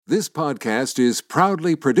This podcast is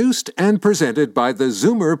proudly produced and presented by the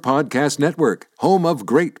Zoomer Podcast Network, home of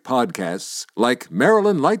great podcasts like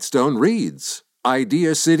Marilyn Lightstone Reads,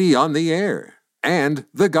 Idea City on the Air, and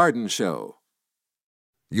The Garden Show.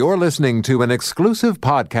 You're listening to an exclusive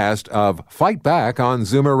podcast of Fight Back on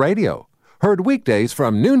Zoomer Radio, heard weekdays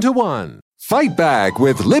from noon to 1. Fight Back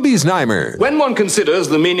with Libby Znaimer. When one considers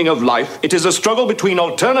the meaning of life, it is a struggle between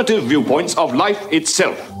alternative viewpoints of life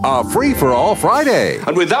itself. A free-for-all Friday.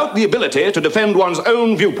 And without the ability to defend one's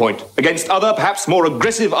own viewpoint against other, perhaps more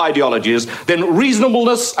aggressive ideologies, then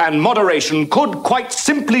reasonableness and moderation could quite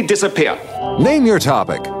simply disappear. Name your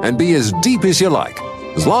topic and be as deep as you like,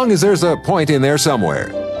 as long as there's a point in there somewhere.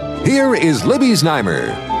 Here is Libby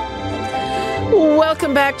Znaimer.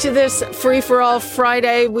 Welcome back to this Free-for-All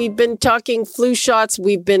Friday. We've been talking flu shots.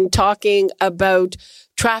 We've been talking about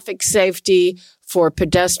traffic safety for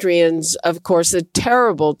pedestrians. Of course, a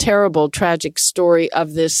terrible, terrible, tragic story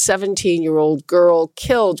of this 17-year-old girl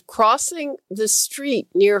killed crossing the street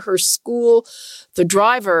near her school. The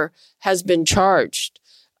driver has been charged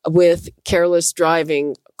with careless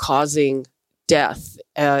driving causing death.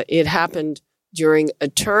 It happened during a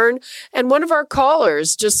turn. And one of our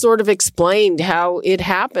callers just sort of explained how it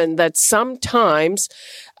happened, that sometimes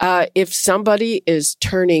if somebody is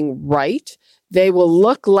turning right, they will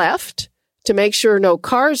look left to make sure no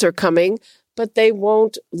cars are coming, but they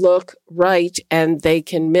won't look right and they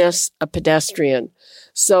can miss a pedestrian.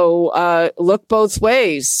 So look both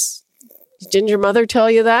ways. Didn't your mother tell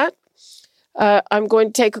you that? I'm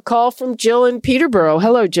going to take a call from Jill in Peterborough.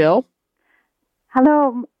 Hello, Jill.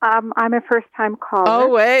 Hello, I'm a first-time caller. Oh,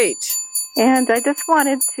 wait. And I just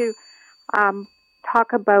wanted to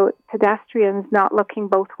talk about pedestrians not looking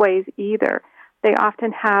both ways either. They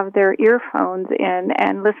often have their earphones in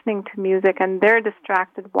and listening to music, and they're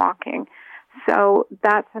distracted walking. So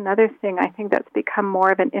that's another thing I think that's become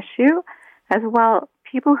more of an issue. As well,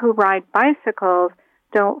 people who ride bicycles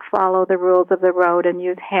don't follow the rules of the road and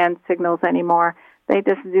use hand signals anymore. They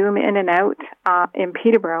just zoom in and out, in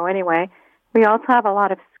Peterborough anyway. We also have a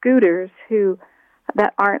lot of scooters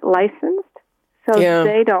that aren't licensed, so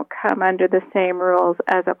they don't come under the same rules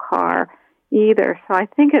as a car either. So I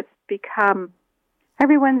think it's become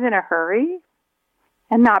everyone's in a hurry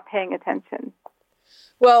and not paying attention.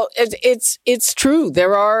 Well, it's true.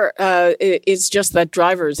 There are. It's just that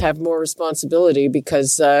drivers have more responsibility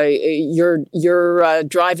because you're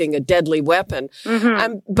driving a deadly weapon.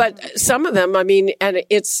 Mm-hmm. But some of them, I mean, and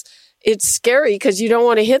it's scary because you don't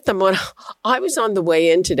want to hit them. When I was on the way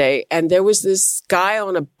in today and there was this guy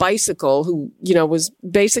on a bicycle who, was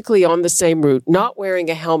basically on the same route, not wearing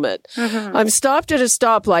a helmet. Mm-hmm. I'm stopped at a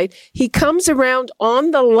stoplight. He comes around on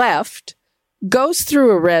the left, goes through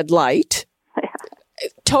a red light,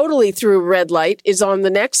 totally through a red light, is on the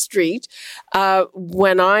next street.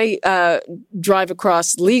 When I drive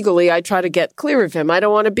across legally, I try to get clear of him. I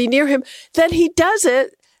don't want to be near him. Then he does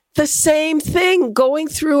it. The same thing, going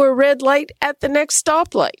through a red light at the next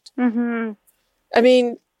stoplight. Mm-hmm. I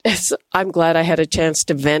mean, I'm glad I had a chance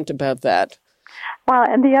to vent about that. Well,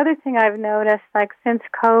 and the other thing I've noticed, since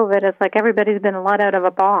COVID, is everybody's been let out of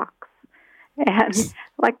a box. And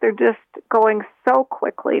they're just going so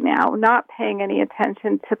quickly now, not paying any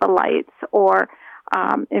attention to the lights, or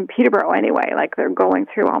in Peterborough anyway, they're going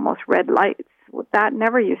through almost red lights. That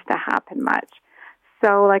never used to happen much.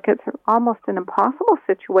 So, it's almost an impossible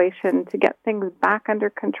situation to get things back under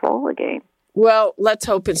control again. Well, let's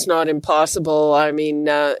hope it's not impossible. I mean,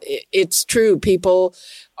 it's true. People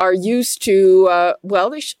are used to,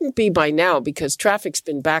 they shouldn't be by now because traffic's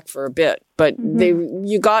been back for a bit. But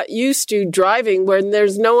you got used to driving when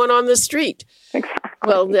there's no one on the street. Exactly.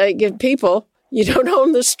 Well, people, you don't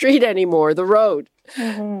own the street anymore, the road.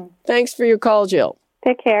 Mm-hmm. Thanks for your call, Jill.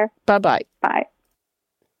 Take care. Bye-bye. Bye.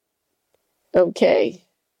 Okay.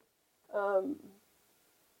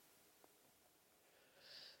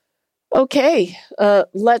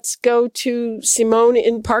 Let's go to Simone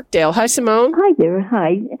in Parkdale. Hi, Simone. Hi there.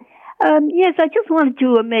 Hi. Yes, I just wanted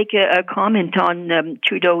to make a comment on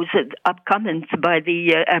Trudeau's comments by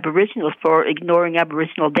the Aboriginals for ignoring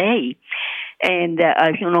Aboriginal Day. And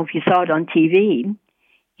I don't know if you saw it on TV.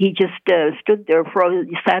 He just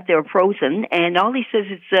sat there frozen, and all he says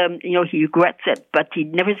is, he regrets it, but he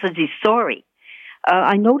never says he's sorry.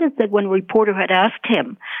 I noticed that when a reporter had asked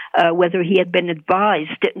him whether he had been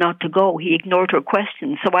advised not to go, he ignored her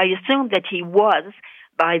question. So I assumed that he was,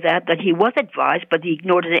 that he was advised, but he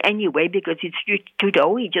ignored it anyway because it's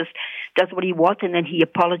Trudeau. He just does what he wants, and then he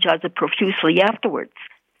apologizes profusely afterwards.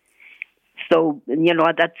 So,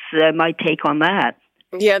 that's my take on that.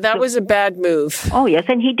 Yeah, that was a bad move. Oh, yes,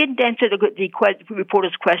 and he didn't answer the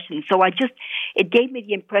reporter's question. So it gave me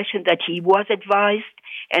the impression that he was advised,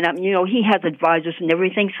 and, he has advisors and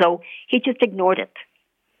everything, so he just ignored it.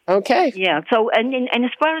 Okay. Yeah. So, and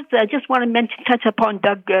as far as I just want to touch upon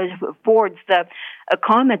Doug Ford's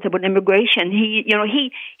comments about immigration.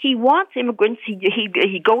 He wants immigrants.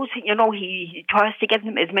 He goes. He tries to get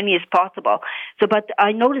them as many as possible. So, but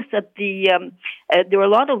I noticed that there were a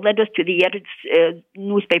lot of letters to the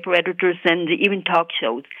newspaper editors and even talk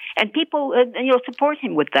shows, and people support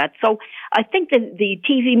him with that. So, I think that the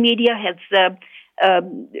TV media has.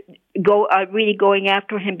 Really going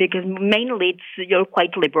after him because mainly it's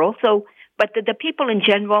quite liberal. So, but the people in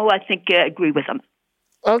general, I think, agree with him.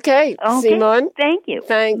 Okay, Simone. Thank you.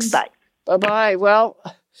 Thanks. Bye. Bye-bye. Well,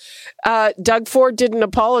 Doug Ford didn't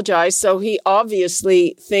apologize, so he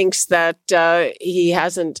obviously thinks that he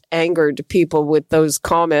hasn't angered people with those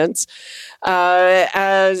comments.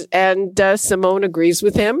 And Simone agrees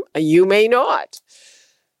with him. You may not.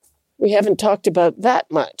 We haven't talked about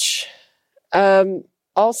that much.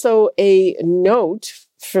 Also, a note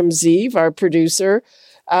from Zeev, our producer.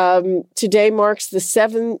 Today marks the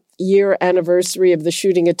 7-year anniversary of the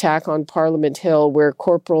shooting attack on Parliament Hill, where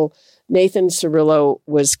Corporal Nathan Cirillo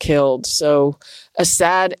was killed. So, a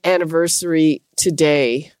sad anniversary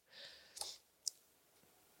today.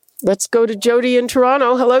 Let's go to Jody in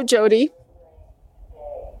Toronto. Hello, Jody.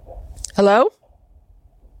 Hello?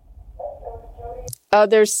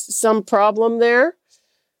 There's some problem there.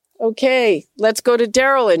 Okay, let's go to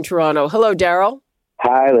Daryl in Toronto. Hello, Daryl.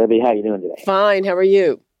 Hi, Libby. How you doing today? Fine. How are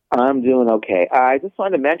you? I'm doing okay. I just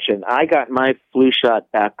wanted to mention I got my flu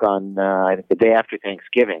shot back on I think the day after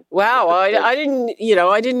Thanksgiving. Wow, I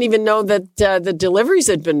didn't even know that the deliveries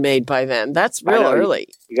had been made by then. That's real early.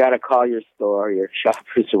 You got to call your store, your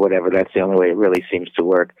shoppers, or whatever. That's the only way it really seems to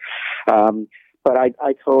work. But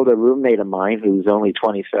I told a roommate of mine who's only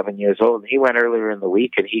 27 years old, and he went earlier in the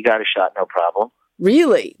week, and he got a shot, no problem.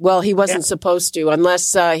 Really? Well, he wasn't supposed to,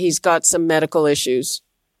 unless he's got some medical issues.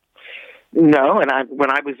 No, and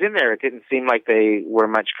when I was in there, it didn't seem like they were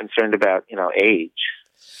much concerned about, age.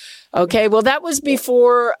 Okay, well, that was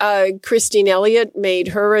before Christine Elliott made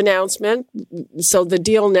her announcement. So the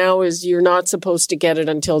deal now is you're not supposed to get it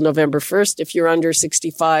until November 1st if you're under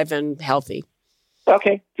 65 and healthy.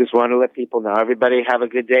 Okay, just wanted to let people know. Everybody have a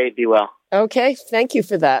good day. Be well. Okay, thank you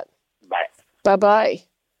for that. Bye. Bye-bye.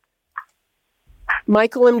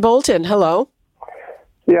 Michael in Bolton, hello.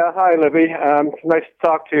 Yeah, hi, Libby. Nice to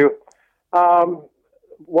talk to you.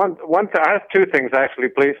 One thing, I have two things, actually,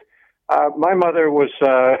 please. My mother was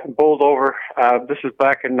bowled over. This is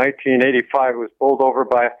back in 1985. Was bowled over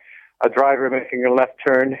by a driver making a left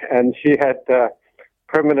turn, and she had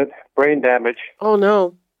permanent brain damage. Oh,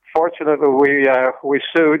 no. Fortunately, we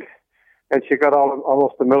sued, and she got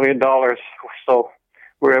almost $1 million, so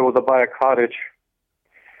we were able to buy a cottage.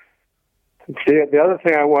 The other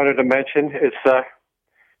thing I wanted to mention is,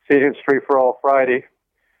 seeing it's Free for All Friday,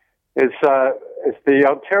 is the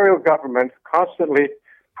Ontario government constantly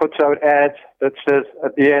puts out ads that says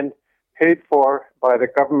at the end, paid for by the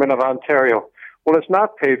government of Ontario. Well, it's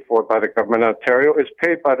not paid for by the government of Ontario. It's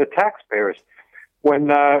paid by the taxpayers. When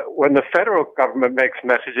the federal government makes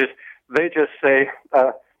messages, they just say,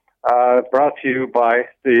 brought to you by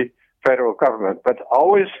the federal government. But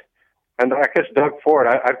always, and I guess Doug Ford,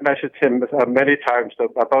 I've messaged him many times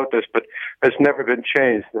about this, but it's never been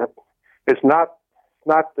changed. It's not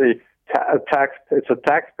the tax. It's the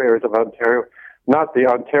taxpayers of Ontario, not the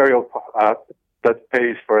Ontario that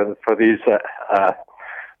pays for these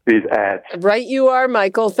ads. Right, you are,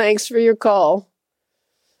 Michael. Thanks for your call.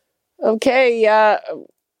 Okay, I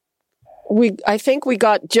think we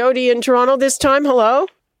got Jody in Toronto this time. Hello.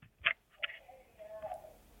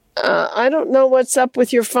 I don't know what's up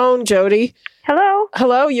with your phone, Jody. Hello.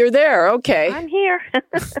 Hello, you're there. Okay. I'm here.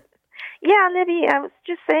 Yeah, Libby, I was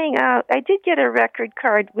just saying, I did get a record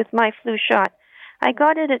card with my flu shot. I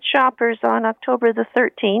got it at Shoppers on October the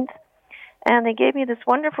 13th, and they gave me this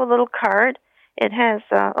wonderful little card. It has,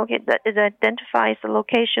 it identifies the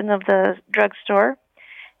location of the drugstore,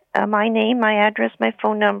 my name, my address, my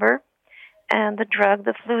phone number, and the drug,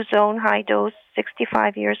 the Fluzone high dose,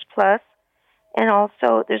 65 years plus. And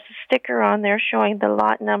also, there's a sticker on there showing the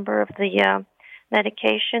lot number of the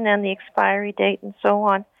medication and the expiry date and so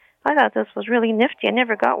on. I thought this was really nifty. I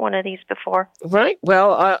never got one of these before. Right.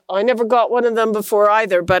 Well, I never got one of them before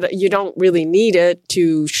either, but you don't really need it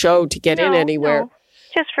to show to get in anywhere. No.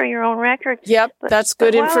 Just for your own record. Yep, that's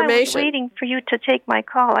good information. While I was waiting for you to take my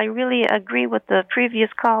call, I really agree with the previous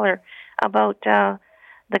caller about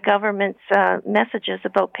the government's messages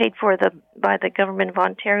about paid for by the government of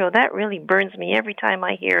Ontario. That really burns me every time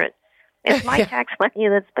I hear it. It's my tax money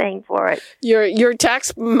that's paying for it. Your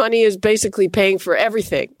tax money is basically paying for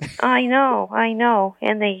everything. I know.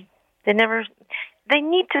 And they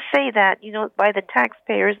need to say that, by the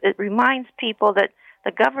taxpayers. It reminds people that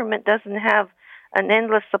the government doesn't have an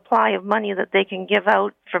endless supply of money that they can give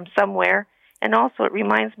out from somewhere. And also it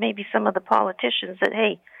reminds maybe some of the politicians that,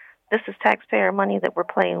 hey, this is taxpayer money that we're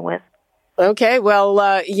playing with. Okay, well,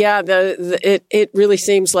 it really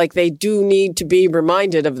seems like they do need to be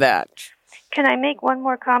reminded of that. Can I make one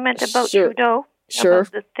more comment about Sure. Trudeau? Sure.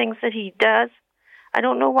 About the things that he does? I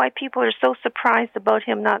don't know why people are so surprised about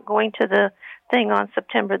him not going to the thing on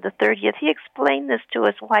September the 30th. He explained this to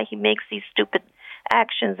us, why he makes these stupid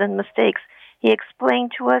actions and mistakes. He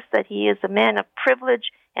explained to us that he is a man of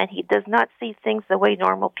privilege and he does not see things the way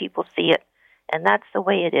normal people see it. And that's the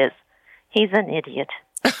way it is. He's an idiot.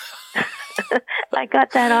 I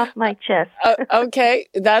got that off my chest. Okay,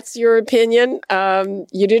 that's your opinion.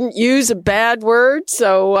 You didn't use a bad word,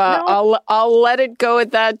 so No. I'll let it go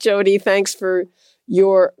at that, Jody. Thanks for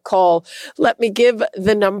your call. Let me give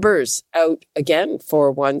the numbers out again.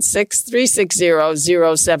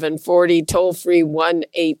 416-360-0740, toll free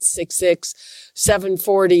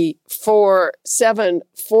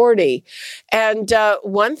 1-866-740-4740. And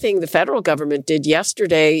one thing the federal government did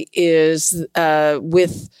yesterday is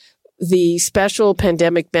with the special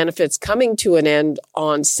pandemic benefits coming to an end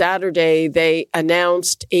on Saturday, they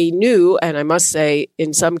announced a new, and I must say,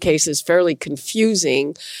 in some cases, fairly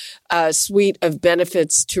confusing suite of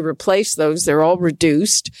benefits to replace those. They're all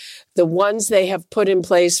reduced. The ones they have put in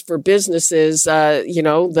place for businesses,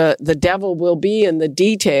 the devil will be in the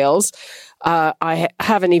details. I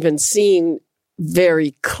haven't even seen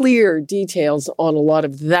very clear details on a lot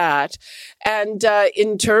of that. And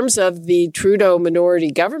in terms of the Trudeau minority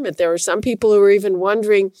government, there are some people who are even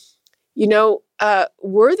wondering,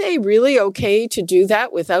 were they really okay to do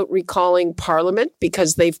that without recalling Parliament?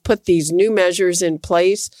 Because they've put these new measures in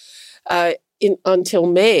place until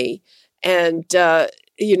May. And,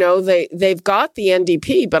 they've got the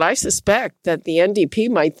NDP, but I suspect that the NDP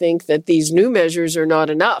might think that these new measures are not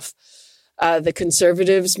enough. The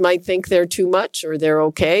Conservatives might think they're too much or they're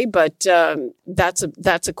okay, but that's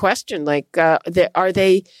a question. Like, are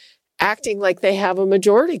they acting like they have a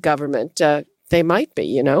majority government? They might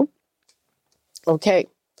be, Okay,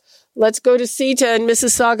 let's go to Sita in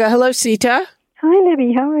Mississauga. Hello, Sita. Hi,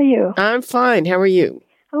 Libby. How are you? I'm fine. How are you?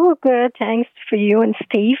 Oh, good. Thanks for you and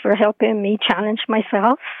Steve for helping me challenge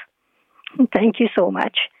myself. Thank you so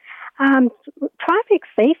much. Traffic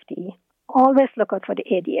safety. Always look out for the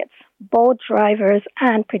idiots. Both drivers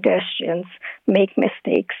and pedestrians make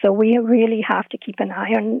mistakes, so we really have to keep an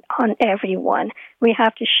eye on everyone. We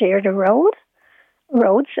have to share the roads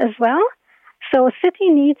as well. So city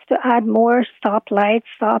needs to add more stoplights,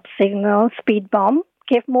 stop signals, speed bump,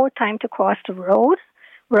 give more time to cross the roads.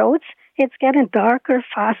 It's getting darker,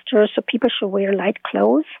 faster, so people should wear light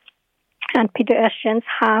clothes. And pedestrians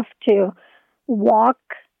have to walk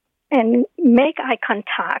and make eye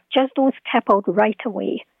contact. Just don't step out right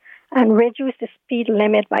away. And reduce the speed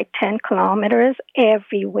limit by 10 kilometers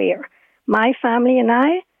everywhere. My family and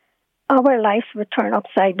our lives were turned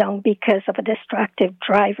upside down because of a distracted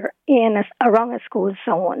driver around a school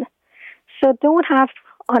zone. So don't have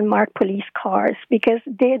unmarked police cars because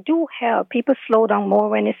they do help. People slow down more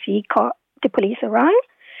when they see the police around.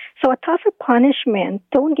 So a tougher punishment,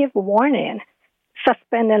 don't give warning.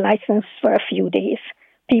 Suspend the license for a few days.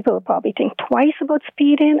 People will probably think twice about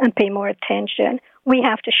speeding and pay more attention. We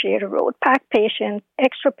have to share the road. Pack patience,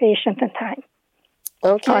 extra patience and time.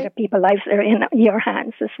 Okay. Other people's lives are in your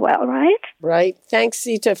hands as well, right? Right. Thanks,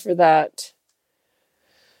 Sita, for that.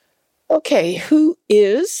 Okay, who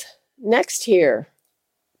is next here?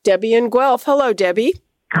 Debbie in Guelph. Hello, Debbie.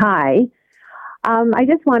 Hi. I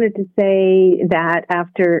just wanted to say that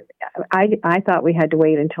after I thought we had to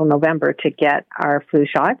wait until November to get our flu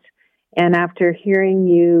shots. And after hearing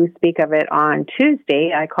you speak of it on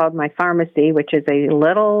Tuesday, I called my pharmacy, which is a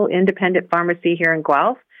little independent pharmacy here in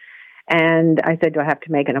Guelph. And I said, do I have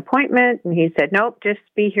to make an appointment? And he said, nope, just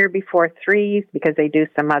be here before 3 because they do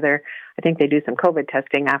some COVID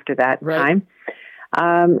testing after that time.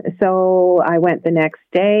 So I went the next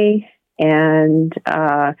day, and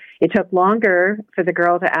it took longer for the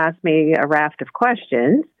girl to ask me a raft of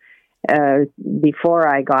questions.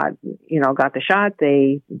 Before I got the shot,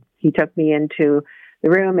 he took me into the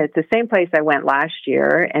room. It's the same place I went last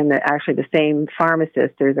year, and actually the same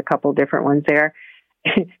pharmacist. There's a couple different ones there.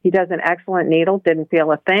 He does an excellent needle, didn't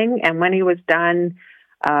feel a thing. And when he was done,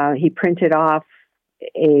 he printed off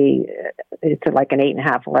it's like an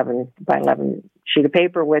 8.5, 11 by 11 sheet of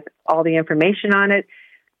paper with all the information on it.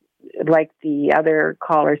 Like the other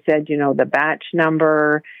caller said, the batch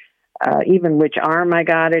number, even which arm I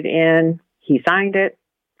got it in. He signed it,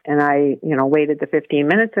 and I, waited the 15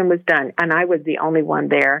 minutes and was done. And I was the only one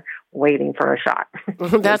there waiting for a shot.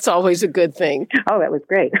 That's always a good thing. Oh, that was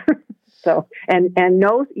great. So, and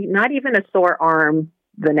no, not even a sore arm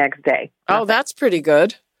the next day. Oh, that's pretty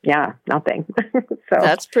good. Yeah, nothing. So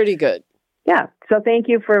that's pretty good. Yeah. So thank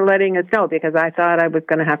you for letting us know, because I thought I was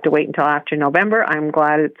going to have to wait until after November. I'm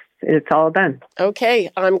glad it's all done. Okay.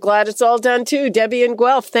 I'm glad it's all done too. Debbie and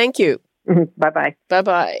Guelph, thank you. Bye-bye.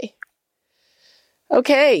 Bye-bye.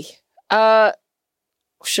 Okay.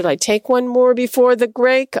 Should I take one more before the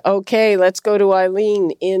break? Okay, let's go to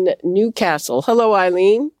Eileen in Newcastle. Hello,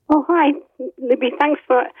 Eileen. Oh, hi, Libby. Thanks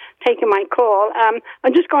for taking my call. I'm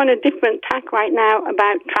just going on a different tack right now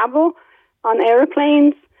about travel on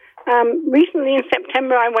aeroplanes. Recently in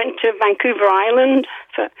September, I went to Vancouver Island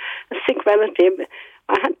for a sick relative.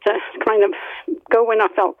 I had to kind of go when I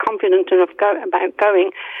felt confident enough about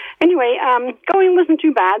going. Anyway, going wasn't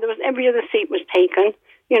too bad. Every other seat was taken.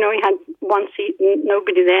 We had one seat and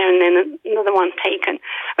nobody there, and then another one taken.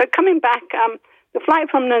 But coming back, the flight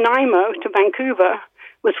from Nanaimo to Vancouver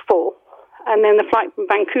was full, and then the flight from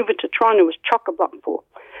Vancouver to Toronto was chock-a-block full.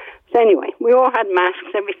 So anyway, we all had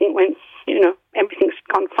masks. Everything went, everything's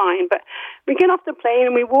gone fine. But we get off the plane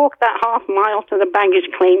and we walk that half mile to the baggage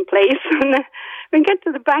claim place, and we get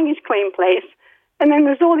to the baggage claim place. And then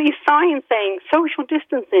there's all these signs saying social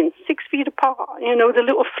distancing, 6 feet apart, the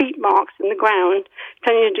little feet marks in the ground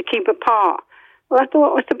telling you to keep apart. Well, I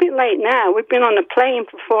thought, it's a bit late now. We've been on a plane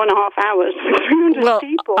for 4.5 hours with 300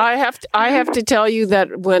 people. I have to tell you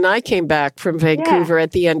that when I came back from Vancouver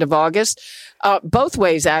at the end of August, both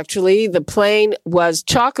ways actually, the plane was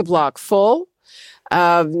chock-a-block full.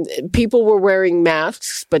 People were wearing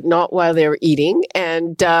masks, but not while they were eating.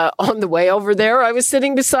 And on the way over there, I was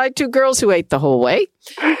sitting beside two girls who ate the whole way.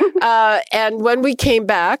 And when we came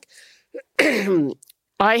back,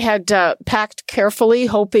 I had packed carefully,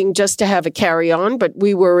 hoping just to have a carry-on, but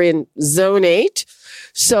we were in Zone 8.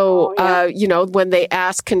 So, when they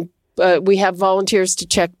asked, can we have volunteers to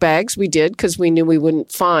check bags? We did, because we knew we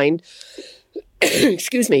wouldn't find,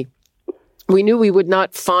 excuse me, we knew we would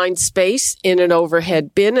not find space in an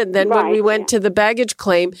overhead bin. And then when we went to the baggage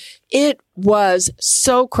claim, it was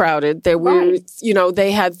so crowded. There were,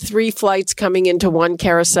 they had 3 flights coming into one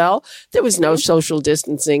carousel. There was no social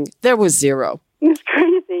distancing. There was zero. It's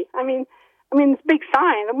crazy. I mean, it's big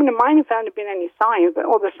signs. I wouldn't mind if there hadn't been any signs, but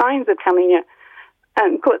all the signs are telling you.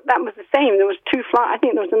 And of course, that was the same. There was 2 flights. I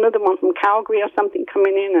think there was another one from Calgary or something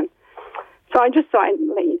coming in. And so I just thought I'd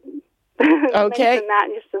let you mention that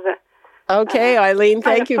just as a... Okay, Eileen,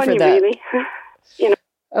 thank you for that. Really.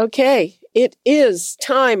 Okay, it is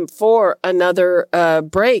time for another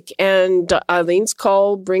break. And Eileen's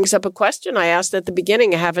call brings up a question I asked at the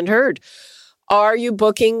beginning. I haven't heard. Are you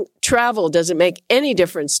booking travel? Does it make any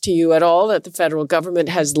difference to you at all that the federal government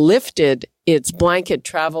has lifted its blanket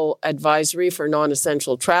travel advisory for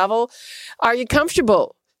non-essential travel? Are you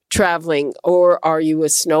comfortable traveling, or are you a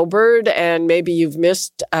snowbird and maybe you've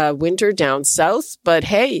missed winter down south? But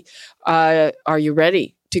hey, are you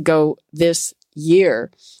ready to go this year?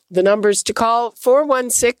 The numbers to call,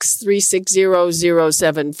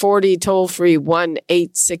 416-360-0740, toll free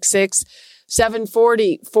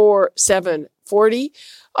 1-866-740-4740.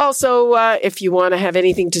 Also, if you want to have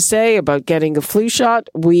anything to say about getting a flu shot,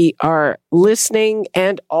 we are listening,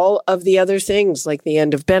 and all of the other things like the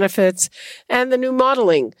end of benefits and the new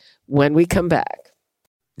modeling when we come back.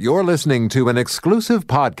 You're listening to an exclusive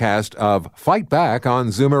podcast of Fight Back on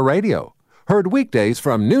Zoomer Radio. Heard weekdays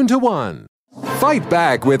from noon to 1. Fight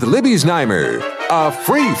Back with Libby Znaimer, a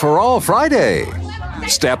free-for-all Friday.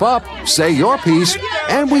 Step up, say your piece,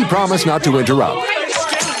 and we promise not to interrupt.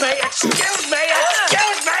 Excuse me!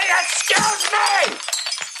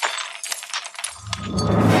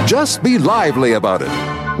 Just be lively about it.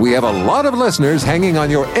 We have a lot of listeners hanging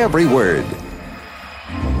on your every word.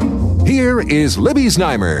 Here is Libby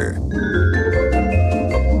Znaimer.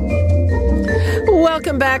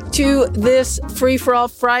 Welcome back to this Free for All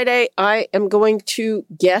Friday. I am going to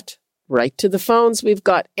get right to the phones. We've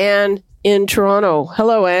got Anne in Toronto.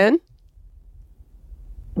 Hello, Anne.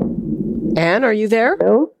 Anne, are you there?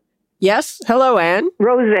 Hello? Yes. Hello, Anne.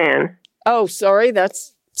 Roseanne. Oh, sorry.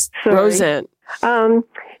 That's Roseanne.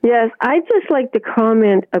 Yes, I'd just like to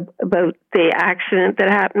comment about the accident that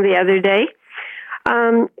happened the other day.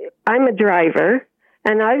 I'm a driver,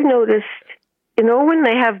 and I've noticed, when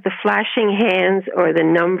they have the flashing hands or the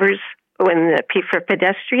numbers for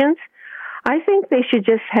pedestrians, I think they should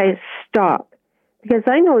just stop, because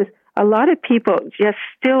I know a lot of people just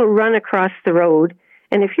still run across the road,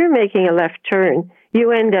 and if you're making a left turn,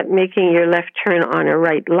 you end up making your left turn on a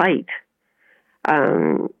right light.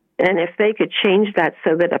 And if they could change that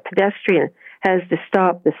so that a pedestrian has to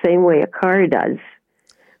stop the same way a car does.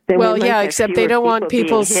 Well, yeah, except they don't want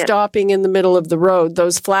people stopping in the middle of the road.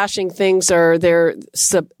 Those flashing things are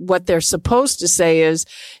what they're supposed to say is,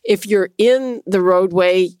 if you're in the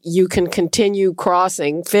roadway, you can continue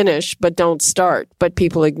crossing, finish, but don't start. But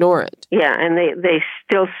people ignore it. Yeah, and they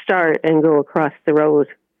still start and go across the road.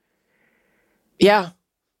 Yeah.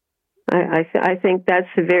 I think that's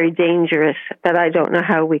very dangerous, but I don't know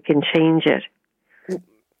how we can change it.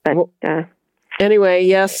 But anyway,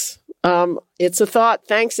 yes. It's a thought.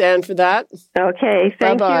 Thanks, Anne, for that. Okay.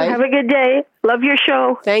 Thank Bye-bye. you. Have a good day. Love your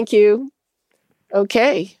show. Thank you.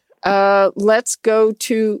 Okay. Let's go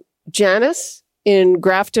to Janice in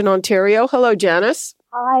Grafton, Ontario. Hello, Janice.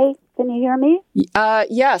 Hi. Can you hear me?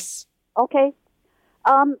 Yes. Okay.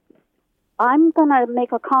 I'm going to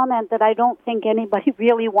make a comment that I don't think anybody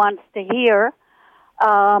really wants to hear.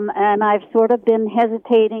 And I've sort of been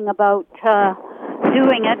hesitating about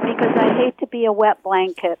doing it because I hate to be a wet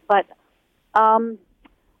blanket, but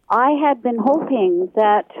I had been hoping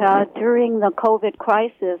that during the COVID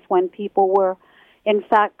crisis, when people were in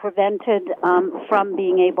fact prevented from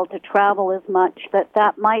being able to travel as much,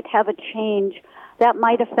 that might have a change, that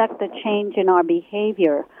might affect a change in our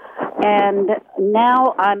behavior. And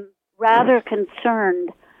now I'm rather concerned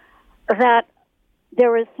that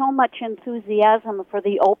there is so much enthusiasm for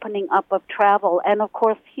the opening up of travel. And, of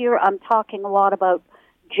course, here I'm talking a lot about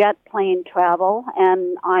jet plane travel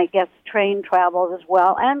and I guess train travel as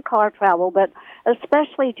well and car travel, but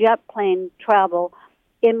especially jet plane travel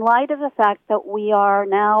in light of the fact that we are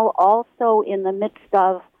now also in the midst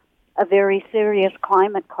of a very serious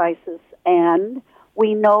climate crisis. And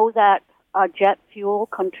we know that jet fuel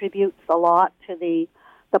contributes a lot to the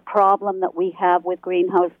problem that we have with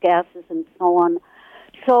greenhouse gases and so on.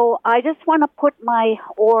 So I just want to put my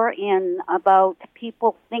oar in about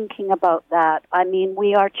people thinking about that. I mean,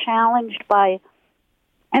 we are challenged by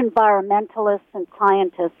environmentalists and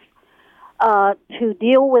scientists to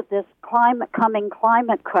deal with this coming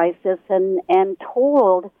climate crisis and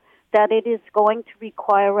told that it is going to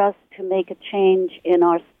require us to make a change in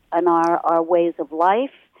our ways of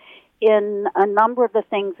life, in a number of the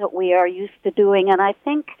things that we are used to doing. And I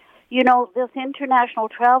think, this international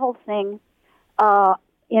travel thing,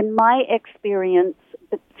 in my experience,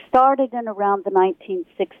 it started in around the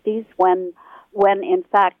 1960s when in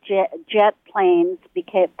fact jet planes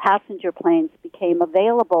passenger planes became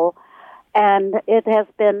available, and it has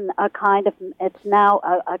been it's now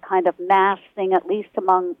a kind of mass thing, at least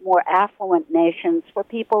among more affluent nations, for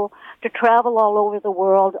people to travel all over the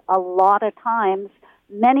world a lot of times,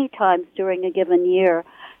 many times during a given year.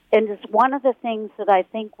 And it's one of the things that I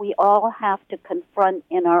think we all have to confront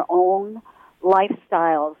in our own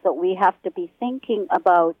lifestyles, that we have to be thinking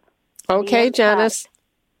about. Okay, Janice.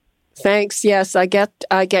 Thanks. Yes, I get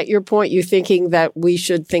your point. You're thinking that we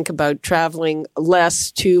should think about traveling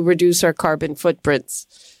less to reduce our carbon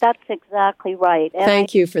footprints. That's exactly right. And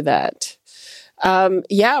Thank you for that.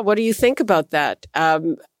 What do you think about that?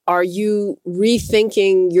 Are you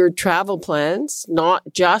rethinking your travel plans, not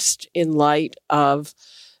just in light of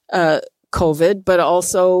COVID, but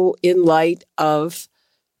also in light of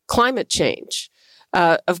climate change?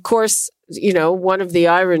 Of course, one of the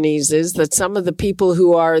ironies is that some of the people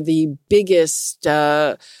who are the biggest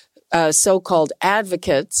so-called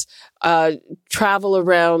advocates travel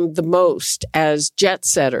around the most as jet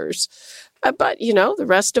setters. But, the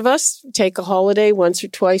rest of us take a holiday once or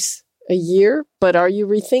twice a year. But are you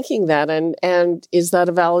rethinking that? And is that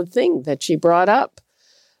a valid thing that she brought up?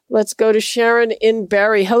 Let's go to Sharon in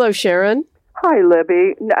Barrie. Hello, Sharon. Hi,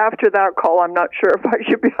 Libby. After that call, I'm not sure if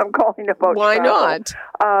I'm calling about Why travel.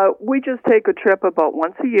 not? We just take a trip about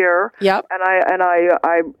once a year. Yep. And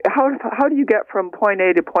how do you get from point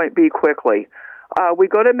A to point B quickly? We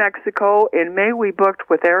go to Mexico. In May, we booked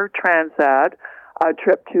with Air Transat a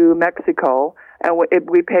trip to Mexico, and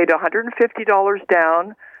we paid $150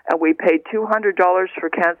 down, and we paid $200 for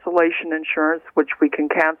cancellation insurance, which we can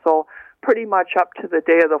cancel pretty much up to the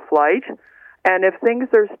day of the flight. And if things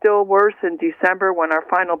are still worse in December when our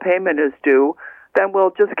final payment is due, then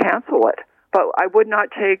we'll just cancel it. But I would not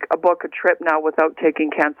book a trip now without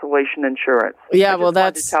taking cancellation insurance. Yeah,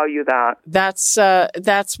 to tell you that.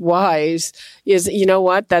 That's wise. You know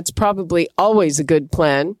what? That's probably always a good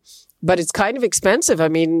plan, but it's kind of expensive. I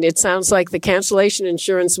mean, it sounds like the cancellation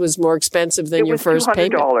insurance was more expensive than your first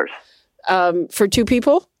payment. $200. For two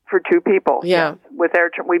people? For 2 people. Yeah.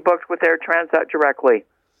 Yes. We booked with Air Transat directly.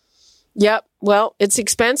 Yep. Well, it's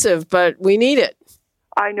expensive, but we need it.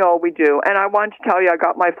 I know we do. And I want to tell you, I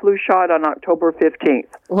got my flu shot on October 15th.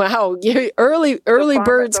 Wow. Early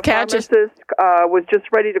birds catch it. The pharmacist was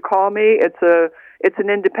just ready to call me. It's an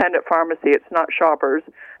independent pharmacy. It's not Shoppers.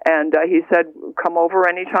 And he said, come over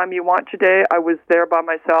anytime you want today. I was there by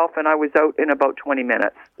myself, and I was out in about 20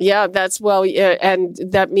 minutes. Yeah, and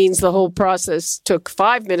that means the whole process took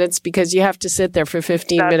 5 minutes because you have to sit there for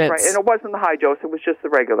 15 minutes. That's right. And it wasn't the high dose. It was just the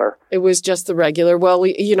regular. It was just the regular. Well,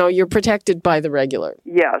 you're protected by the regular.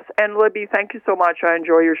 Yes. And Libby, thank you so much. I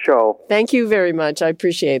enjoy your show. Thank you very much. I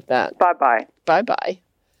appreciate that. Bye-bye. Bye-bye.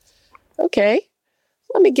 Okay.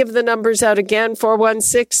 Let me give the numbers out again.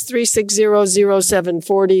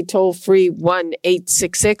 416-360-0740, toll free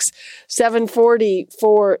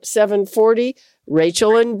 1-866-740-4740.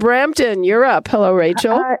 Rachel in Brampton, you're up. Hello,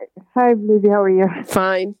 Rachel. Hi, Libby. How are you?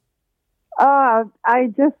 Fine. I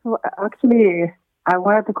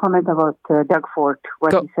wanted to comment about Doug Ford,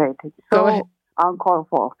 what he said. Go ahead. Uncalled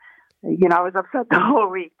for. I was upset the whole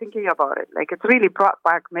week thinking about it. Like, it's really brought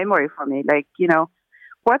back memory for me. Like,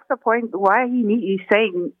 what's the point? Why he's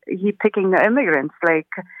saying he's picking the immigrants? Like,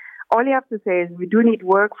 all you have to say is we do need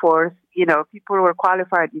workforce. People who are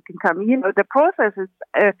qualified, you can come. The process is,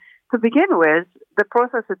 to begin with, it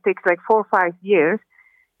takes like 4 or 5 years.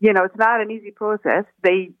 It's not an easy process.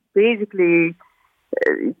 They basically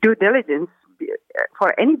due diligence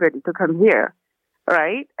for anybody to come here,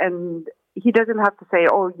 right? And he doesn't have to say,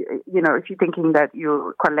 if you're thinking that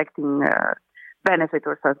you're collecting benefit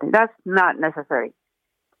or something. That's not necessary.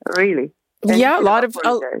 Really. And yeah, a lot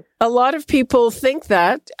of people think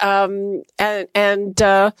that, and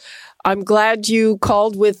I'm glad you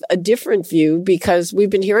called with a different view, because we've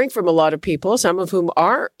been hearing from a lot of people, some of whom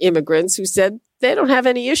are immigrants, who said they don't have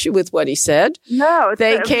any issue with what he said. No,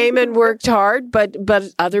 they came and worked hard, but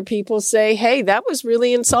other people say, hey, that was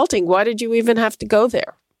really insulting. Why did you even have to go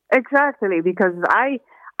there? Exactly, because I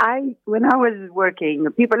when I was working,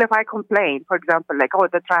 if I complain, for example, like,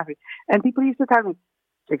 the traffic, and people used to tell me,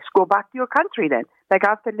 just go back to your country then. Like,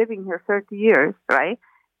 after living here 30 years, right?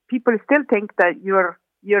 People still think that you're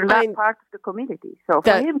not part of the community. So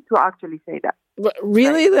for him to actually say that.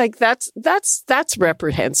 Really? Right? Like, that's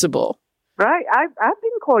reprehensible. Right. I've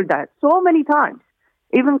been called that so many times.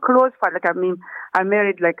 Even close for, like, I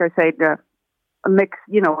married, like I said, a mix,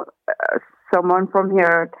 someone from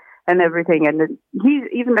here and everything. And he's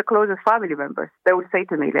even the closest family members. They would say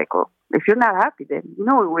to me, like, if you're not happy, then you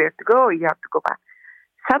know where to go. You have to go back.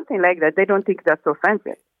 Something like that. They don't think that's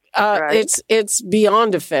offensive. Right? It's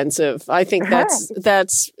beyond offensive. I think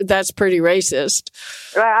that's pretty racist.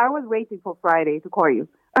 Right. I was waiting for Friday to call you.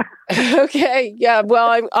 Okay. Yeah.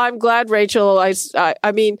 Well, I'm glad, Rachel. I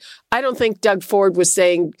mean, I don't think Doug Ford was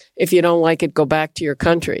saying, if you don't like it, go back to your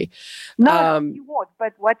country. No, he won't.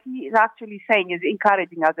 But what he is actually saying is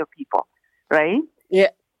encouraging other people, right?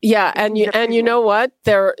 Yeah. Yeah. And you know what?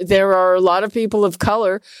 There are a lot of people of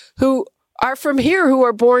color who are from here, who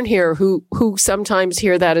are born here, who sometimes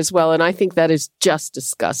hear that as well. And I think that is just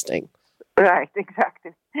disgusting. Right,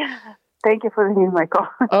 exactly. Thank you for hearing my call.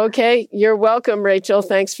 Okay, you're welcome, Rachel.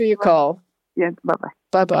 Thanks for your call. Yeah, bye-bye.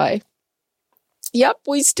 Bye-bye. Yep,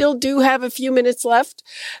 we still do have a few minutes left.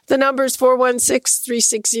 The number is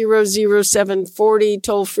 416-360-0740,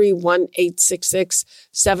 toll free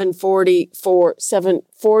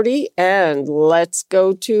 1-866-740-4740. And let's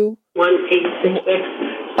go to 1-866.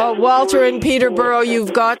 Oh, Walter in Peterborough,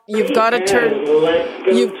 you've got to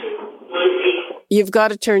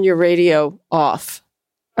turn your radio off.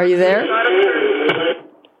 Are you there?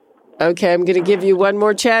 Okay, I'm going to give you one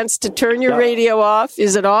more chance to turn your radio off.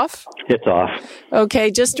 Is it off? It's off. Okay,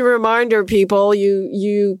 just a reminder, people,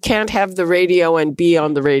 you can't have the radio and be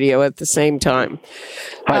on the radio at the same time.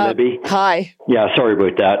 Hi, Libby. Hi. Yeah, sorry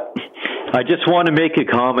about that. I just want to make a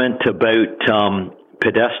comment about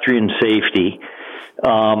pedestrian safety.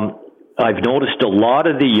 I've noticed a lot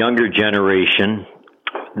of the younger generation,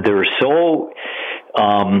 they're so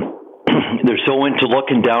into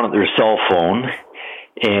looking down at their cell phone,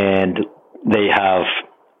 and they have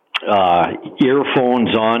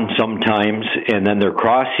earphones on sometimes, and then they're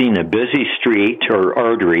crossing a busy street or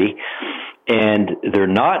artery, and they're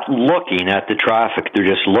not looking at the traffic. They're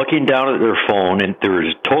just looking down at their phone, and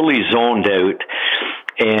they're totally zoned out.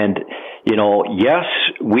 And yes,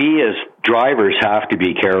 we as drivers have to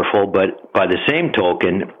be careful, but by the same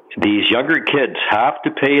token, these younger kids have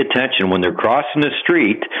to pay attention when they're crossing the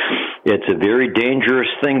street. It's a very dangerous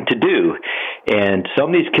thing to do, and some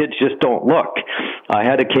of these kids just don't look. I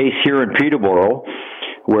had a case here in Peterborough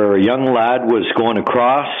where a young lad was going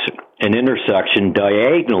across, an intersection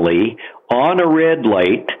diagonally on a red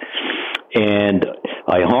light, and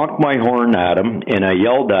I honked my horn at him, and I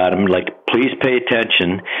yelled at him, like, please pay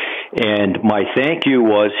attention. And my thank you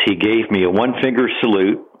was he gave me a one-finger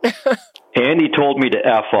salute, and he told me to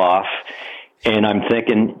F off. And I'm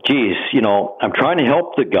thinking, geez, you know, I'm trying to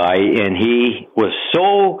help the guy, and he was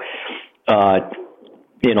so,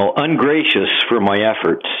 ungracious for my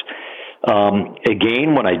efforts.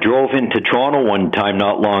 Again, when I drove into Toronto one time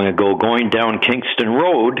not long ago, going down Kingston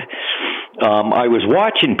Road, I was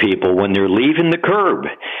watching people when they're leaving the curb,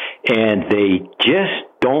 and they just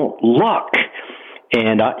don't look.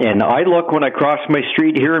 And I look when I cross my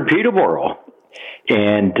street here in Peterborough.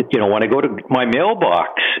 And, you know, when I go to my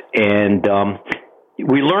mailbox, and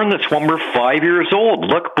we learn this when we're 5 years old,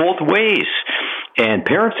 look both ways. And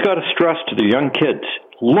parents got to stress to their young kids,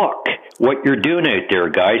 look what you're doing out there,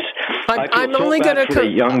 guys. I'm only going to for the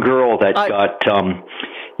young girl that got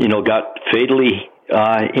fatally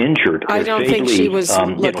injured. I don't think she was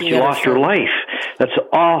looking she lost her life. That's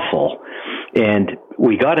awful. And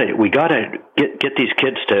we gotta get these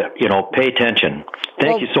kids to, pay attention.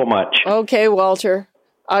 Thank you so much. Okay, Walter.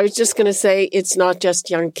 I was just going to say it's not just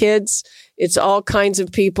young kids. It's all kinds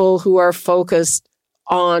of people who are focused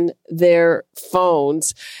on their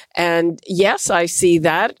phones. And yes, I see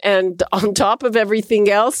that. And on top of everything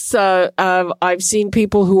else, I've seen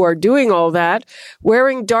people who are doing all that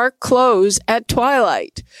wearing dark clothes at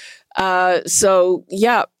twilight. But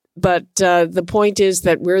the point is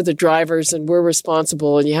that we're the drivers and we're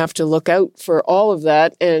responsible, and you have to look out for all of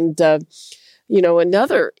that. And,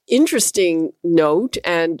 another interesting note,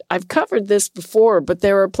 and I've covered this before, but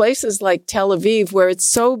there are places like Tel Aviv where it's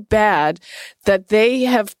so bad that they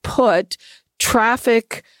have put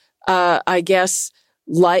traffic, not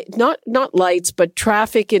lights, but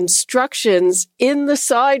traffic instructions in the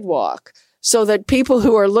sidewalk, so that people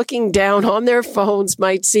who are looking down on their phones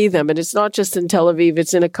might see them. And it's not just in Tel Aviv,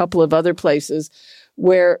 it's in a couple of other places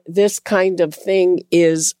where this kind of thing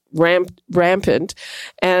is rampant.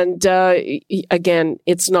 And again,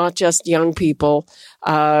 it's not just young people.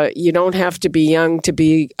 You don't have to be young to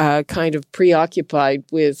be kind of preoccupied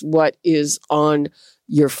with what is on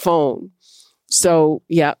your phone. So,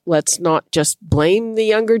 let's not just blame the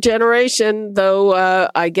younger generation, though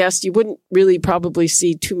I guess you wouldn't really probably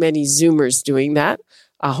see too many Zoomers doing that.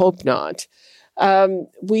 I hope not.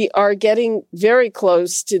 We are getting very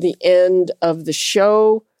close to the end of the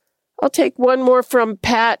show. I'll take one more from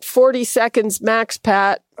Pat. 40 seconds max,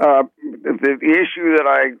 Pat. The issue that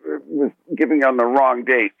I was giving on the wrong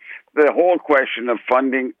date, the whole question of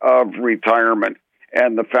funding of retirement,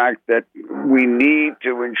 and the fact that we need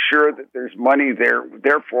to ensure that there's money there.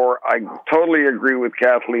 Therefore, I totally agree with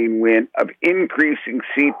Kathleen Wynne of increasing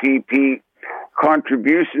CPP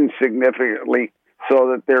contributions significantly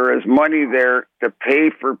so that there is money there to pay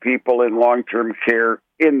for people in long-term care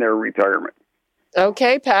in their retirement.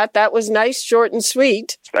 Okay, Pat, that was nice, short and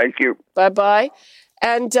sweet. Thank you. Bye-bye.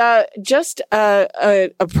 And just a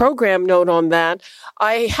program note on that.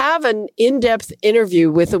 I have an in-depth interview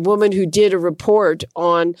with a woman who did a report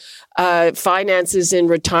on finances in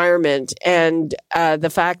retirement and the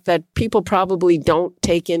fact that people probably don't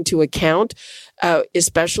take into account,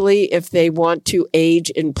 especially if they want to age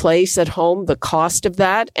in place at home, the cost of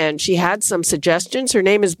that. And she had some suggestions. Her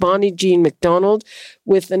name is Bonnie Jean McDonald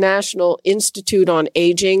with the National Institute on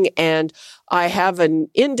Aging. And I have an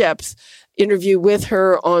in-depth interview with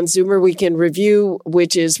her on Zoomer Week in Review,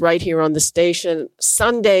 which is right here on the station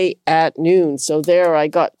Sunday at noon. So there I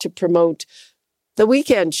got to promote the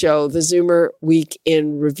weekend show, the Zoomer Week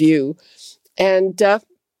in Review. And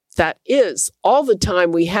that is all the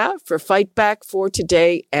time we have for Fight Back for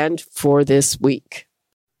today and for this week.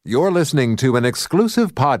 You're listening to an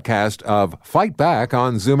exclusive podcast of Fight Back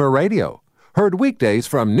on Zoomer Radio. Heard weekdays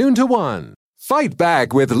from noon to 1. Fight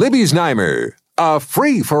Back with Libby Znaimer. A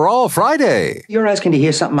free-for-all Friday. You're asking to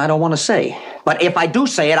hear something I don't want to say. But if I do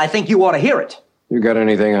say it, I think you ought to hear it. You got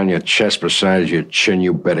anything on your chest besides your chin,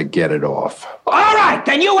 you better get it off. All right,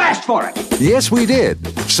 then you asked for it. Yes, we did.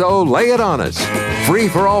 So lay it on us.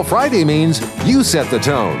 Free-for-all Friday means you set the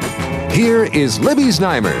tone. Here is Libby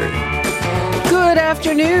Znaimer. Good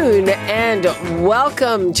afternoon and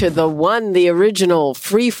welcome to the original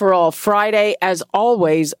Free-for-all Friday. As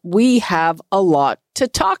always, we have a lot to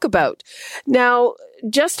talk about. Now,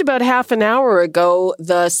 just about half an hour ago,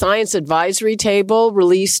 the Science Advisory Table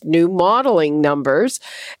released new modeling numbers,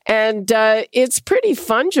 and it's pretty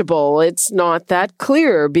fungible. It's not that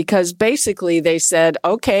clear because basically they said,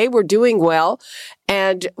 okay, we're doing well,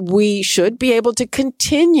 and we should be able to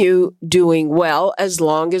continue doing well as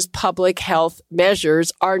long as public health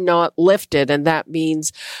measures are not lifted. And that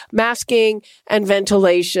means masking and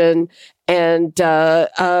ventilation and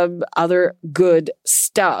other good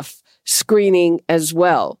stuff. Screening as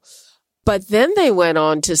well. But then they went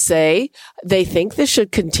on to say they think this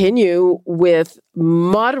should continue with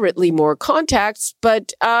moderately more contacts,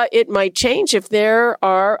 but it might change if there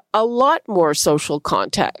are a lot more social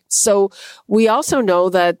contacts. So we also know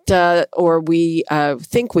that, or we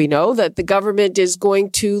think we know that the government is going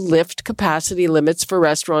to lift capacity limits for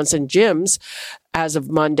restaurants and gyms. As of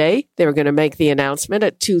Monday, they were going to make the announcement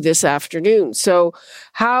at 2 this afternoon. So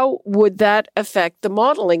how would that affect the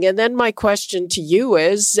modeling? And then my question to you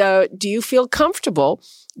is, do you feel comfortable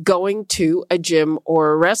going to a gym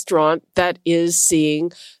or a restaurant that is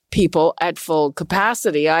seeing people at full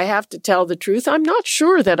capacity? I have to tell the truth. I'm not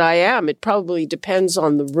sure that I am. It probably depends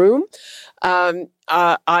on the room. I've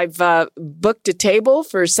booked a table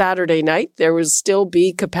for Saturday night. There will still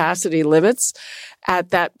be capacity limits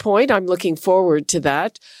at that point. I'm looking forward to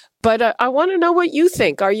that. But I want to know what you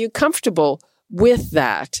think. Are you comfortable with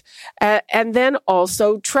that? And then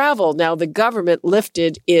also travel. Now, the government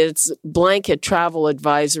lifted its blanket travel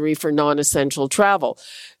advisory for non-essential travel.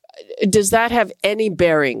 Does that have any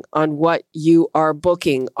bearing on what you are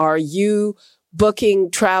booking? Are you booking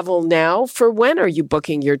travel now? For when are you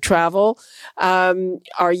booking your travel?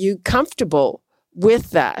 Are you comfortable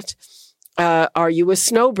with that? Are you a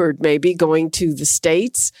snowbird maybe going to the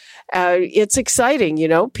States? It's exciting. You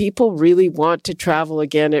know, people really want to travel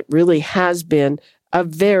again. It really has been a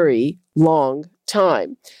very long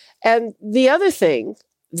time. And the other thing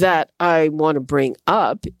that I want to bring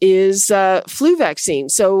up is flu vaccine.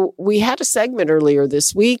 So we had a segment earlier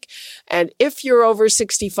this week, and if you're over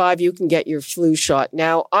 65, you can get your flu shot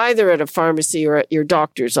now, either at a pharmacy or at your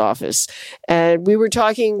doctor's office. And we were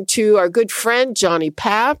talking to our good friend, Johnny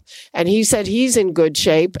Papp, and he said he's in good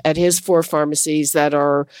shape at his 4 pharmacies that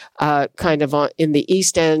are kind of in the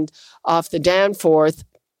East End off the Danforth.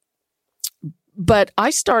 But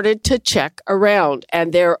I started to check around,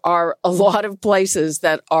 and there are a lot of places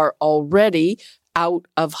that are already out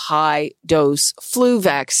of high dose flu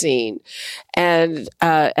vaccine. And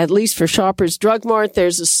at least for Shoppers Drug Mart,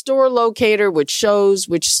 there's a store locator which shows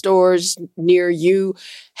which stores near you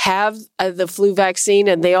have the flu vaccine.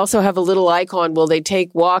 And they also have a little icon, will they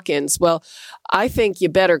take walk-ins? Well, I think you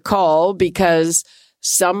better call, because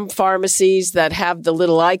some pharmacies that have the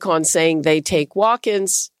little icon saying they take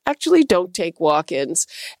walk-ins actually don't take walk-ins.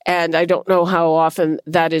 And I don't know how often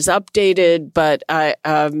that is updated, but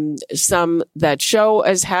some that show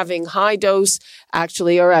as having high dose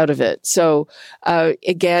actually are out of it. So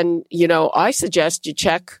again, you know, I suggest you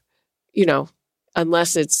check, you know,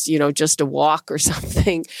 unless it's, you know, just a walk or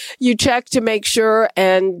something, you check to make sure.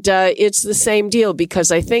 And it's the same deal,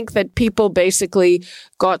 because I think that people basically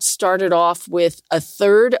got started off with a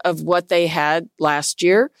third of what they had last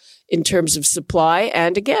year in terms of supply.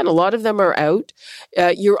 And again, a lot of them are out.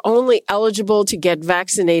 You're only eligible to get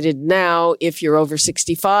vaccinated now if you're over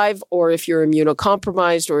 65, or if you're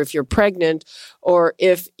immunocompromised, or if you're pregnant, or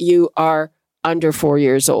if you are under 4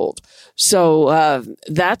 years old. So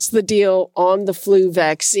that's the deal on the flu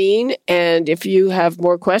vaccine. And if you have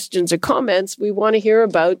more questions or comments, we want to hear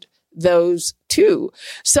about those too.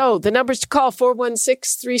 So the numbers to call,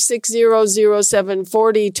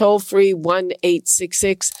 416-360-0740, toll free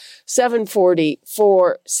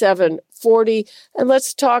 1-866-740-4740. And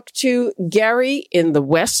let's talk to Gary in the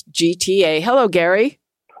West GTA. Hello, Gary.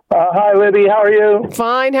 Hi, Libby. How are you?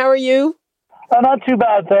 Fine. How are you? Not too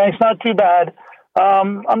bad, thanks. Not too bad.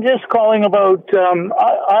 I'm just calling about,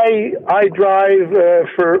 I drive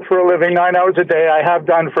for a living 9 hours a day. I have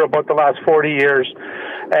done for about the last 40 years.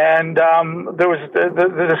 And there was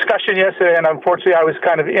the discussion yesterday, and unfortunately I was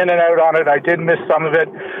kind of in and out on it. I did miss some of it.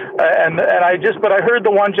 But I heard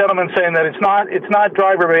the one gentleman saying that it's not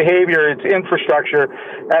driver behavior, it's infrastructure.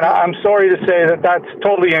 And I'm sorry to say that that's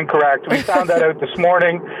totally incorrect. We found that out this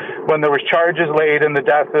morning when there was charges laid in the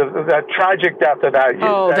death of that tragic death of that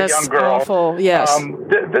young girl. Awful. Yes.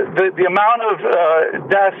 The amount of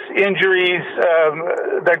deaths, injuries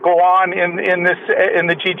that go on in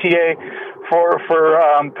the GTA for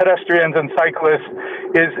pedestrians and cyclists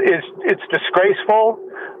it's disgraceful.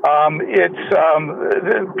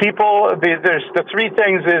 There's the three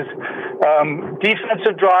things is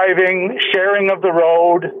defensive driving, sharing of the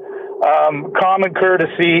road, common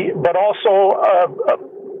courtesy, but also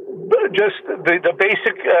just the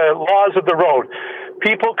basic laws of the road.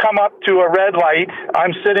 People come up to a red light.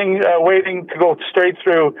 I'm sitting waiting to go straight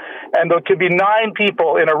through, and there could be 9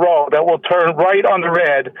 people in a row that will turn right on the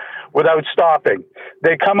red without stopping.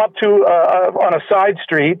 They come up to on a side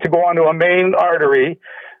street to go onto a main artery.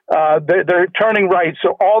 They're turning right,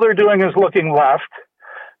 so all they're doing is looking left.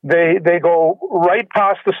 They go right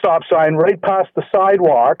past the stop sign, right past the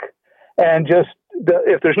sidewalk, and just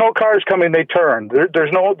if there's no cars coming, they turn.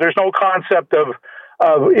 There's no concept of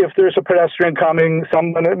if there's a pedestrian coming,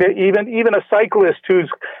 someone, even a cyclist who's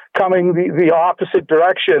coming the opposite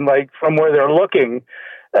direction, like from where they're looking,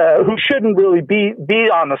 who shouldn't really be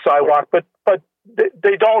on the sidewalk, but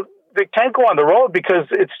they can't go on the road because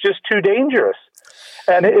it's just too dangerous,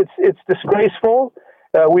 and it's disgraceful.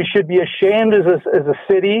 We should be ashamed as a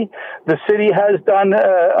city. The city has done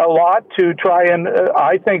a lot to try and,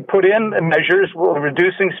 I think, put in measures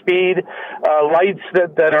reducing speed, lights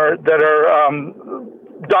that are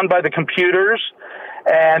done by the computers,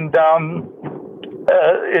 and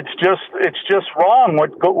it's just wrong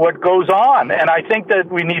what goes on. And I think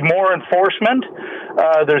that we need more enforcement.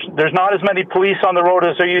 There's not as many police on the road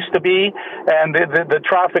as there used to be, and the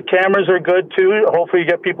traffic cameras are good too. Hopefully, you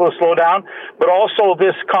get people to slow down. But also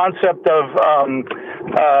this concept of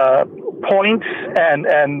points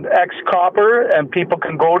and ex-copper, and people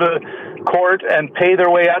can go to court and pay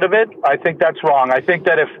their way out of it. I think that's wrong. I think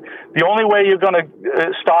that if the only way you're going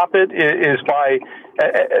to stop it is by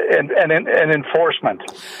and enforcement.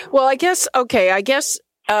 Well, I guess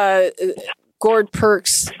Gord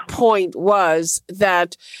Perks' point was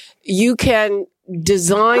that you can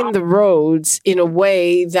design the roads in a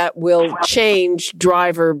way that will change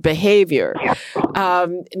driver behavior.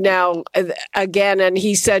 Now, again, and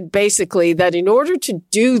he said basically that in order to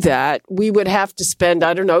do that, we would have to spend,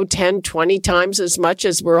 10, 20 times as much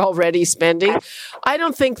as we're already spending. I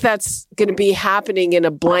don't think that's going to be happening in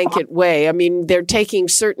a blanket way. I mean, they're taking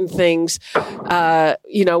certain things,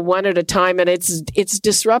 one at a time, and it's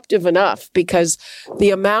disruptive enough because the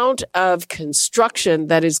amount of construction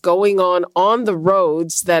that is going on the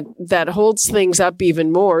roads that holds things up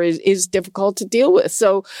even more is difficult to deal with.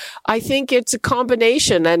 So I think it's a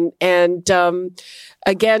combination. And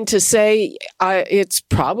again, to say it's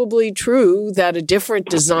probably true that a different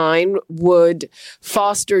design would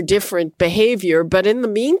foster different behavior. But in the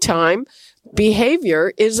meantime,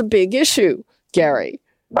 behavior is a big issue, Gary.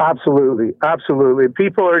 Absolutely.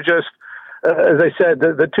 People are just, as I said,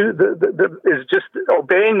 is just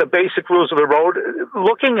obeying the basic rules of the road,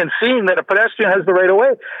 looking and seeing that a pedestrian has the right of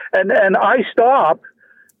way. And I stop,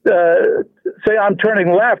 say I'm turning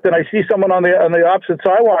left, and I see someone on the opposite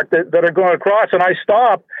sidewalk that are going across, and I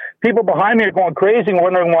stop. People behind me are going crazy,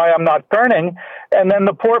 wondering why I'm not turning. And then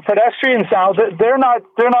the poor pedestrians now, they're not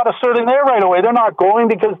asserting their right of way. They're not going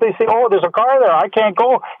because they say, "Oh, there's a car there. I can't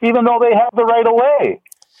go," even though they have the right of way.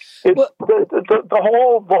 It's the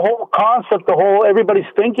whole concept, everybody's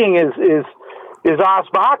thinking is ass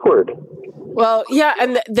backward. Well, yeah,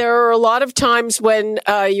 and there are a lot of times when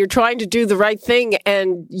you're trying to do the right thing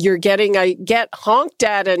and you're get honked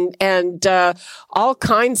at and all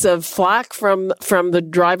kinds of flack from the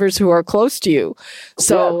drivers who are close to you.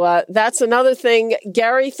 So that's another thing.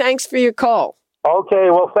 Gary, thanks for your call.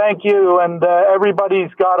 Okay, well, thank you, and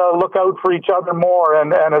everybody's got to look out for each other more.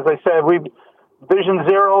 And as I said, Vision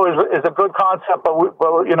Zero is a good concept, but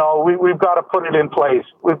we've got to put it in place.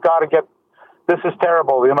 We've got to get. This is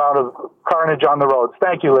terrible, the amount of carnage on the roads.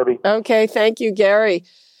 Thank you, Libby. Okay, thank you, Gary.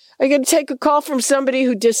 I'm going to take a call from somebody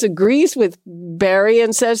who disagrees with Barry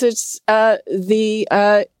and says it's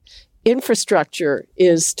the infrastructure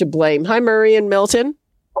is to blame. Hi, Murray and Milton.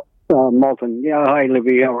 Milton. Yeah, hi,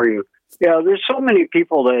 Libby. How are you? Yeah, there's so many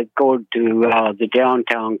people that go to the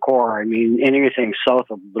downtown core. I mean, anything south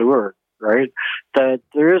of Bloor, right? That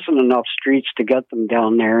there isn't enough streets to get them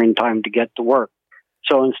down there in time to get to work.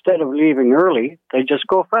 So instead of leaving early, they just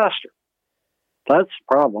go faster. That's the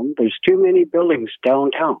problem. There's too many buildings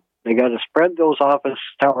downtown. They got to spread those office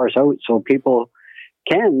towers out so people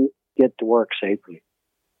can get to work safely.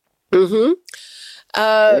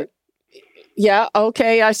 Mm-hmm. Yeah,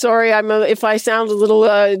 okay. Sorry, if I sound a little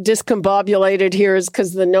discombobulated here is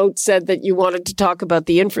because the note said that you wanted to talk about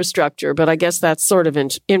the infrastructure, but I guess that's sort of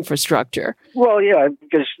infrastructure. Well, yeah,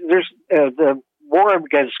 because there's the war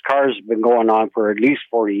against cars has been going on for at least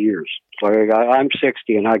 40 years. So I'm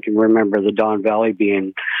 60, and I can remember the Don Valley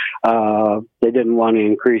being, they didn't want to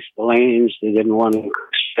increase the lanes. They didn't want to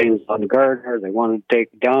increase lanes on the Gardiner. They wanted to take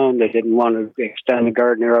it down. They didn't want to extend the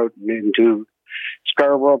Gardiner out into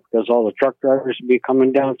Scarborough because all the truck drivers would be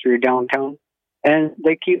coming down through downtown. And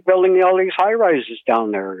they keep building all these high rises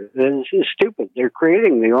down there. It's stupid. They're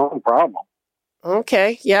creating their own problem.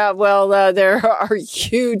 Okay. Yeah. Well, there are a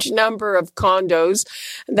huge number of condos.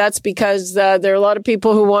 That's because there are a lot of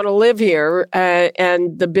people who want to live here,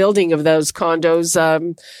 and the building of those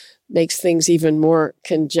condos makes things even more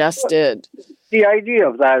congested. The idea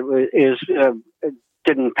of that is it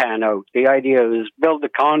didn't pan out. The idea is build the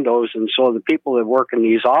condos, and so the people that work in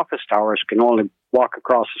these office towers can only walk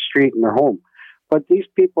across the street in their home. But these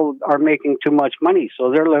people are making too much money, so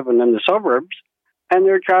they're living in the suburbs. And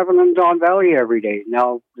they're traveling Don Valley every day.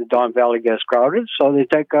 Now the Don Valley gets crowded, so they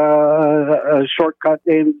take a shortcut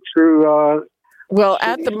in through. Well,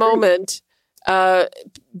 at the moment,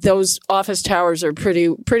 those office towers are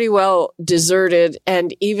pretty well deserted,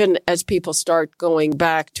 and even as people start going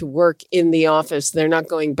back to work in the office, they're not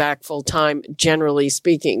going back full time, generally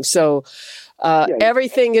speaking. So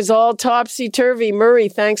everything is all topsy turvy. Murray,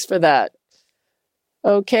 thanks for that.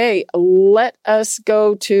 Okay, let us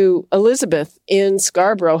go to Elizabeth in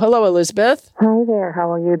Scarborough. Hello, Elizabeth. Hi there.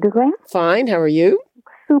 How are you doing? Fine. How are you?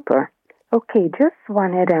 Super. Okay, just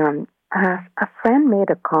wanted, a friend made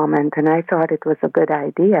a comment, and I thought it was a good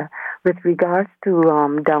idea with regards to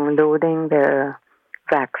downloading the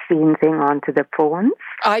vaccine thing onto the phones.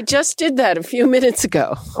 I just did that a few minutes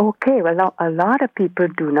ago. Okay, well, a lot of people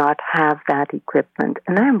do not have that equipment,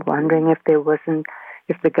 and I'm wondering if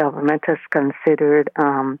the government has considered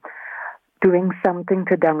doing something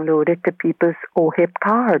to download it to people's OHIP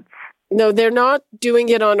cards. No, they're not doing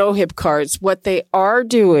it on OHIP cards. What they are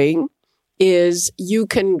doing is you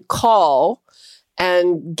can call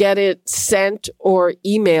and get it sent or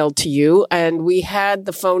emailed to you. And we had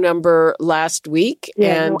the phone number last week.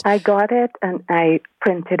 Yeah, and no, I got it and I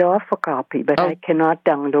printed off a copy, but I cannot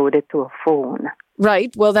download it to a phone.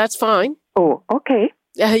 Right. Well, that's fine. Oh, okay.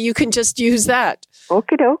 You can just use that.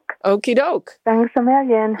 Okie doke. Okie doke. Thanks a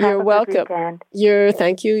million. You're welcome.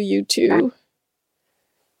 Thank you. You too.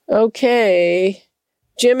 Okay.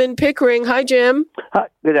 Jim in Pickering. Hi, Jim. Hi.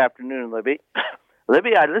 Good afternoon, Libby.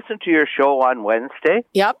 Libby, I listened to your show on Wednesday.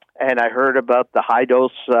 Yep. And I heard about the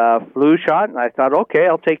high-dose flu shot, and I thought, okay,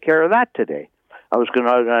 I'll take care of that today. I was going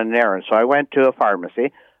on an errand, so I went to a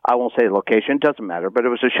pharmacy. I won't say the location, doesn't matter, but it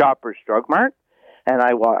was a Shoppers Drug Mart. And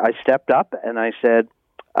I stepped up and I said,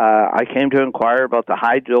 I came to inquire about the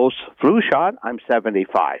high-dose flu shot. I'm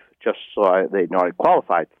 75, just so they know I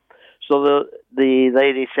qualified. So the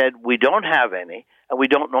lady said, we don't have any, and we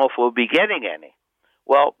don't know if we'll be getting any.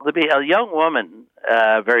 Well, a young woman,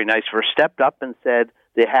 very nice for, stepped up and said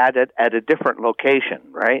they had it at a different location,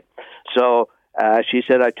 right? So she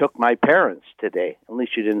said, I took my parents today. At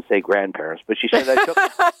least she didn't say grandparents, but she said,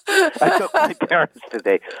 I took my parents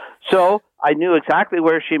today. So I knew exactly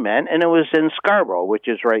where she meant, and it was in Scarborough, which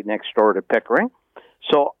is right next door to Pickering.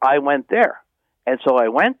 So I went there. And so I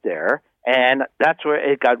went there, and that's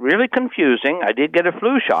where it got really confusing. I did get a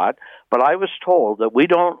flu shot, but I was told that we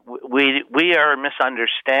are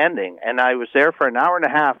misunderstanding. And I was there for an hour and a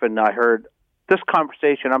half, and I heard this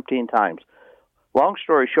conversation umpteen times. Long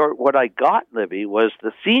story short, what I got, Libby, was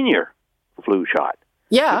the senior flu shot.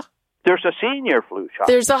 Yeah. There's a senior flu shot.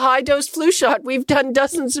 There's a high-dose flu shot. We've done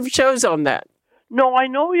dozens of shows on that. No, I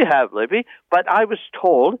know you have, Libby, but I was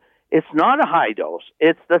told it's not a high dose.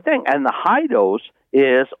 It's the thing. And the high dose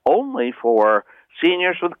is only for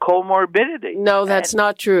seniors with comorbidity. No, that's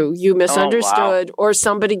not true. You misunderstood, or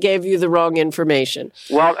somebody gave you the wrong information.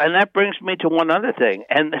 Well, and that brings me to one other thing.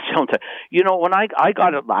 And when I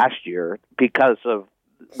got it last year because of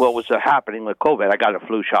what was happening with COVID, I got a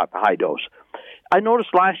flu shot, the high dose. I noticed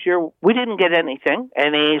last year we didn't get anything,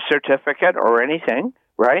 any certificate or anything,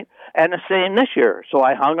 right? And the same this year. So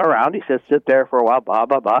I hung around. He said, sit there for a while, blah,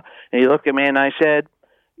 blah, blah. And he looked at me and I said,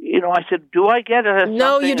 do I get a something?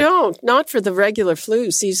 No, you don't. Not for the regular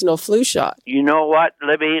seasonal flu shot. You know what,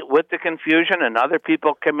 Libby? With the confusion and other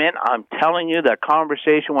people come in, I'm telling you that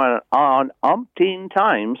conversation went on umpteen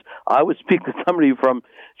times. I would speak to somebody from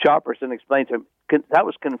Shoppers and explain to him, that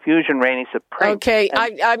was confusion, Rainey Supreme. Okay,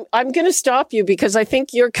 I'm going to stop you because I think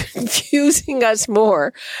you're confusing us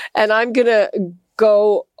more, and I'm going to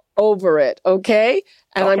go over it, okay?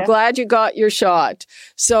 And okay. I'm glad you got your shot.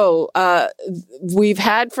 So we've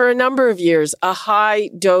had for a number of years a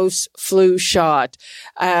high-dose flu shot,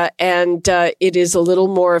 and it is a little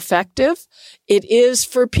more effective. It is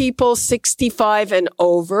for people 65 and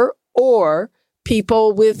over, or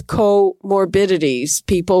people with comorbidities,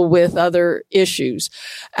 people with other issues.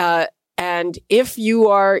 And if you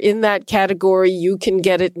are in that category, you can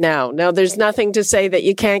get it now. Now, there's nothing to say that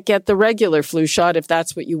you can't get the regular flu shot if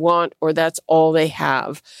that's what you want or that's all they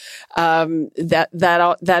have.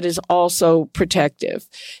 That is also protective.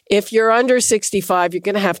 If you're under 65, you're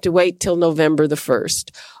going to have to wait till November the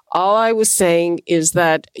 1st. All I was saying is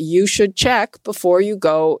that you should check before you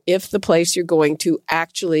go if the place you're going to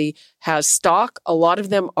actually has stock. A lot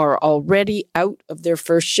of them are already out of their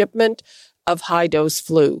first shipment of high-dose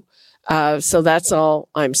flu. So that's all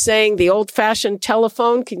I'm saying. The old-fashioned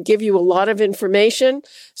telephone can give you a lot of information,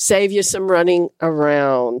 save you some running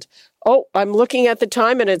around. Oh, I'm looking at the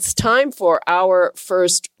time, and it's time for our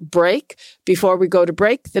first break. Before we go to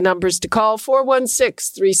break, the numbers to call,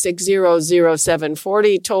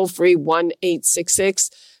 416-360-0740, toll-free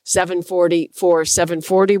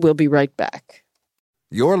 1-866-740-4740. We'll be right back.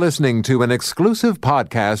 You're listening to an exclusive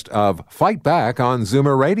podcast of Fight Back on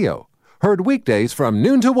Zoomer Radio. Heard weekdays from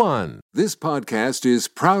noon to 1. This podcast is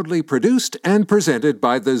proudly produced and presented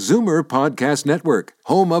by the Zoomer Podcast Network,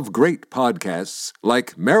 home of great podcasts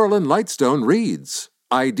like Marilyn Lightstone Reads,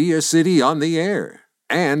 Idea City on the Air,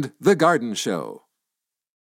 and The Garden Show.